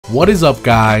What is up,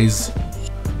 guys?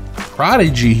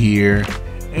 Prodigy here,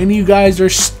 and you guys are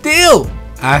still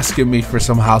asking me for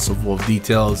some House of Wolf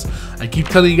details. I keep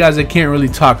telling you guys I can't really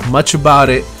talk much about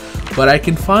it, but I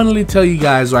can finally tell you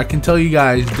guys, or I can tell you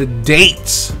guys the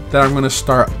dates that I'm going to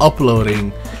start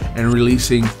uploading and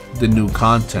releasing the new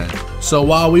content. So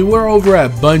while we were over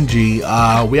at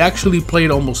Bungie, we actually played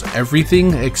almost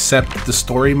everything except the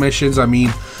story missions. I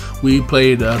mean, we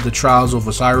played the Trials of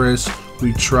Osiris,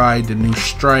 we tried the new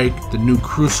Strike, the new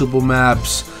Crucible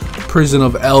maps, Prison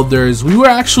of Elders. We were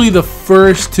actually the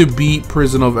first to beat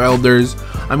Prison of Elders.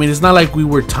 I mean, it's not like we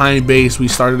were time based, we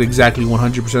started exactly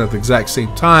 100% at the exact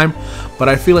same time, but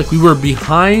I feel like we were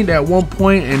behind at one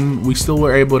point and we still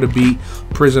were able to beat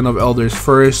Prison of Elders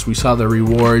first. We saw the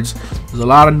rewards, there's a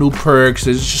lot of new perks,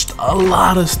 there's just a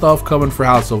lot of stuff coming for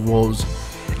House of Wolves.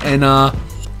 And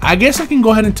I guess I can go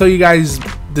ahead and tell you guys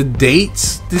the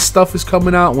dates this stuff is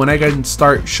coming out, when I can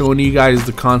start showing you guys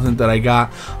the content that I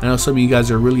got. I know some of you guys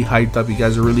are really hyped up, you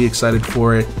guys are really excited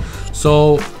for it.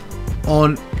 So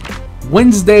on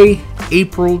Wednesday,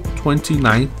 April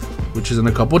 29th, which is in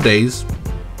a couple days,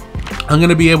 I'm going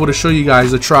to be able to show you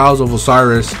guys the Trials of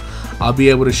Osiris. I'll be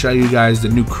able to show you guys the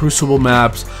new Crucible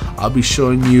maps. I'll be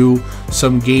showing you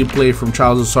some gameplay from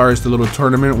Trials of Osiris, the little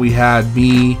tournament we had.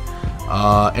 Me,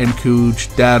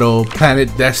 Encooch, Dado,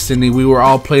 Planet Destiny, we were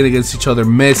all playing against each other.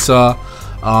 Mesa.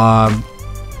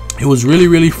 It was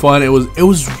really fun. It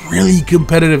was really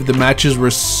competitive. The matches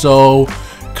were so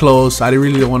close. I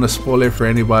really don't want to spoil it for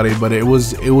anybody, but it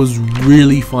was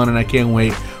really fun, and I can't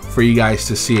wait for you guys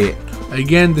to see it.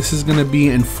 Again, this is gonna be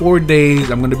in 4 days.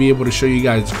 I'm gonna be able to show you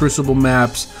guys the Crucible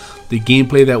maps, the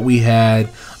gameplay that we had.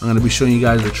 I'm gonna be showing you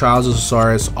guys the Trials of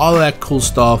Osiris, all of that cool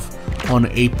stuff on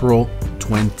April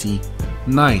 29th.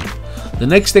 The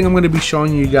next thing I'm going to be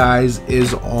showing you guys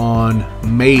is on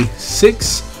May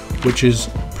 6th, which is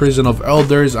Prison of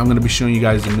Elders. I'm going to be showing you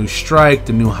guys the new Strike,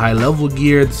 the new high level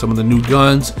gear, some of the new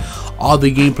guns, all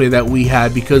the gameplay that we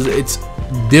had, because it's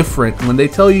different. When they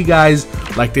tell you guys,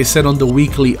 like they said on the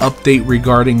weekly update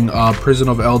regarding Prison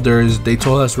of Elders, they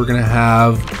told us we're going to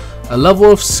have a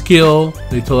level of skill,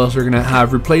 they told us we're going to have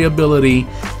replayability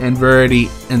and variety,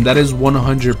 and that is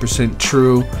 100%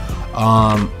 true.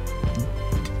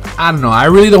 I don't know, I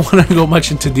really don't want to go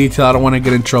much into detail, I don't want to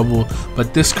get in trouble,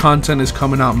 but this content is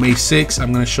coming out May 6th.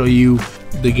 I'm going to show you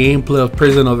the gameplay of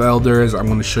Prison of Elders, I'm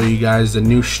going to show you guys the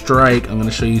new Strike, I'm going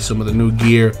to show you some of the new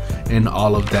gear and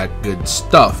all of that good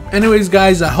stuff. Anyways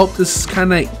guys, I hope this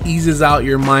kind of eases out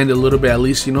your mind a little bit, at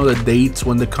least you know the dates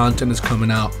when the content is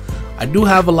coming out. I do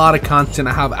have a lot of content,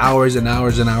 I have hours and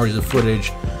hours and hours of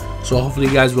footage, so hopefully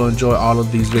you guys will enjoy all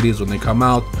of these videos when they come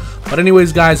out. But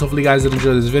anyways guys, hopefully you guys did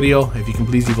enjoy this video. If you can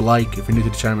please leave a like, if you're new to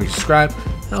the channel, make sure to subscribe,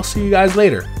 and I'll see you guys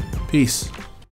later. Peace.